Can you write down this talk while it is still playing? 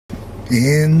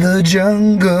In the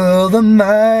jungle, the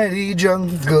mighty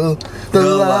jungle, the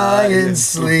lion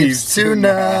sleeps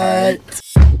tonight.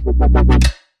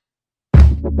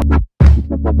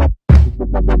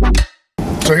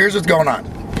 So here's what's going on.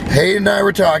 Hayden and I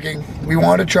were talking. I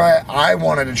wanted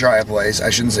to try a place. I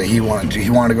shouldn't say he wanted to. He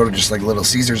wanted to go to just like Little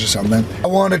Caesars or something. I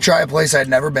wanted to try a place I'd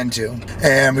never been to.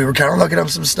 And we were kind of looking up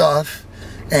some stuff.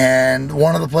 And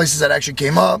one of the places that actually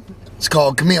came up is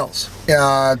called Camille's.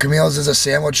 Camille's is a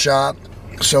sandwich shop.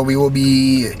 So we will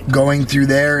be going through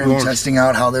there and testing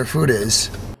out how their food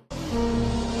is.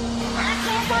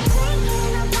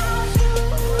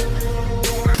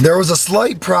 There was a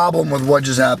slight problem with what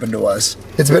just happened to us.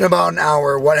 It's been about an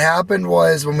hour. What happened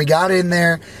was when we got in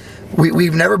there,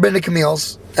 we've never been to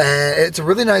Camille's, and it's a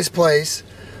really nice place.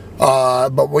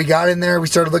 But we got in there, we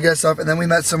started looking at stuff, and then we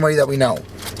met somebody that we know.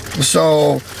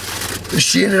 So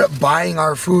she ended up buying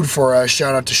our food for us.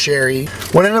 Shout out to Sherry.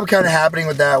 What ended up kind of happening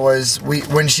with that was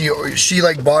when she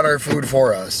like bought our food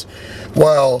for us.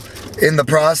 Well, in the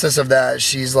process of that,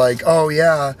 she's like, oh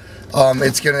yeah,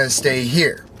 it's gonna stay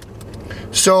here.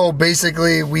 So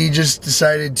basically, we just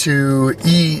decided to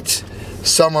eat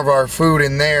some of our food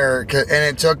in there, and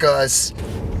it took us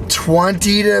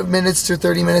 20 minutes to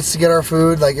 30 minutes to get our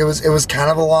food. Like it was kind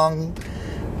of a long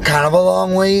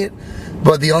wait.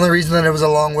 But the only reason that it was a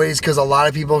long wait is because a lot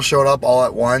of people showed up all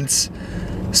at once.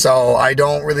 So I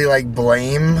don't really like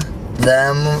blame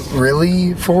them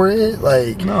really for it.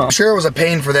 Like, no. I'm sure it was a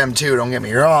pain for them too. Don't get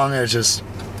me wrong. It's just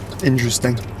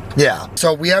interesting. Yeah.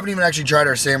 So we haven't even actually tried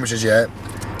our sandwiches yet,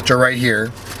 which are right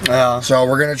here. Yeah. So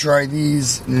we're gonna try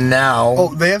these now.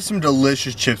 Oh, they have some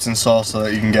delicious chips and salsa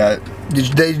that you can get.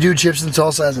 They do chips and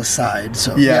salsa as a side.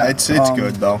 So yeah, it's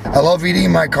good though. I love eating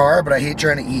in my car, but I hate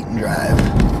trying to eat and drive.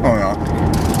 Oh no.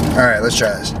 All right, let's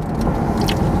try this.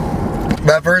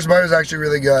 That first bite was actually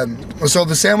really good. So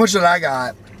the sandwich that I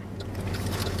got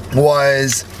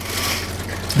was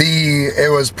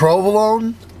it was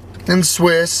provolone and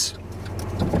Swiss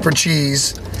for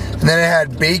cheese, and then it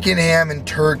had bacon, ham, and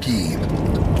turkey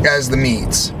as the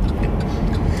meats.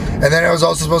 And then it was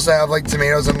also supposed to have like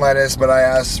tomatoes and lettuce, but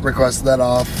I requested that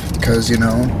off because, you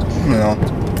know,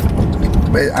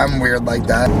 I'm weird like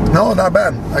that. No, not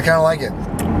bad. I kind of like it.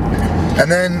 And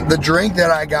then the drink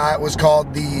that I got was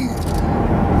called the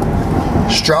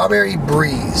Strawberry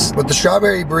Breeze. With the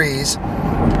Strawberry Breeze,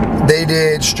 they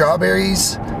did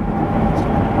strawberries,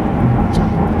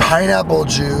 pineapple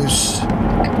juice,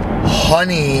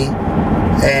 honey,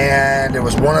 and it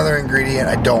was one other ingredient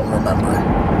I don't remember.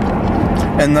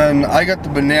 And then I got the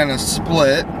banana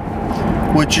split,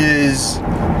 which is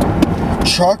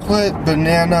chocolate,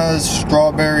 bananas,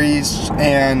 strawberries,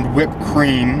 and whipped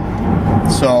cream.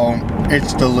 So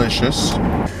it's delicious.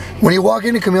 When you walk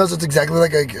into Camille's, it's exactly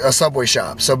like a Subway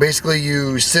shop. So basically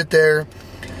you sit there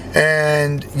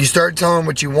and you start telling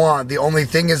what you want. The only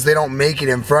thing is they don't make it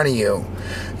in front of you.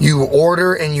 You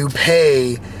order and you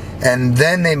pay, and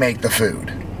then they make the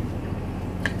food.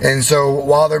 And so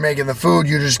while they're making the food,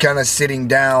 you're just kind of sitting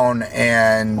down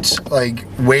and like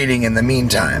waiting in the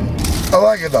meantime. I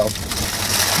like it though.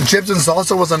 The chips and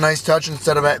salsa was a nice touch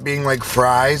instead of it being like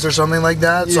fries or something like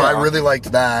that. Yeah. So I really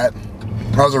liked that.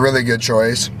 That was a really good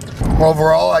choice.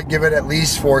 Overall, I'd give it at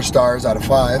least 4 stars out of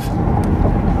 5.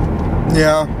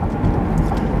 Yeah.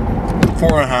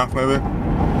 4.5 maybe.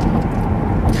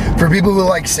 For people who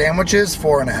like sandwiches,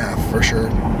 4.5 for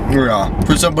sure. Yeah.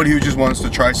 For somebody who just wants to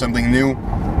try something new,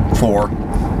 4.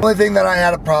 The only thing that I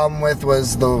had a problem with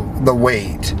was the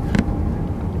wait.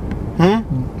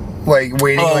 Like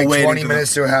waiting 20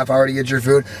 minutes to a half hour to get your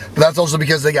food. But that's also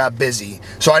because they got busy.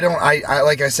 So I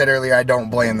like I said earlier, I don't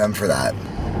blame them for that.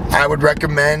 I would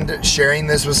recommend sharing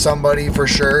this with somebody for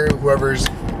sure. Whoever's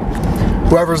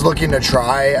looking to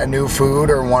try a new food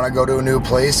or want to go to a new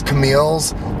place.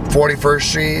 Camille's 41st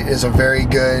Street is a very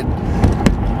good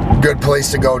place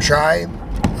to go try.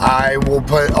 I will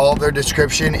put all their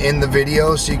description in the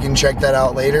video so you can check that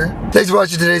out later. Thanks for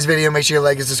watching today's video. Make sure you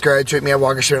like and subscribe. Tweet me at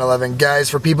WalkerStreet11. Guys,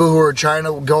 for people who are trying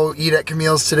to go eat at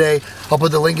Camille's today, I'll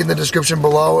put the link in the description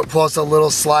below, plus a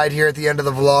little slide here at the end of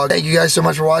the vlog. Thank you guys so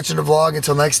much for watching the vlog.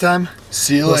 Until next time,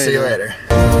 see you later. We'll see you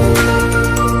later.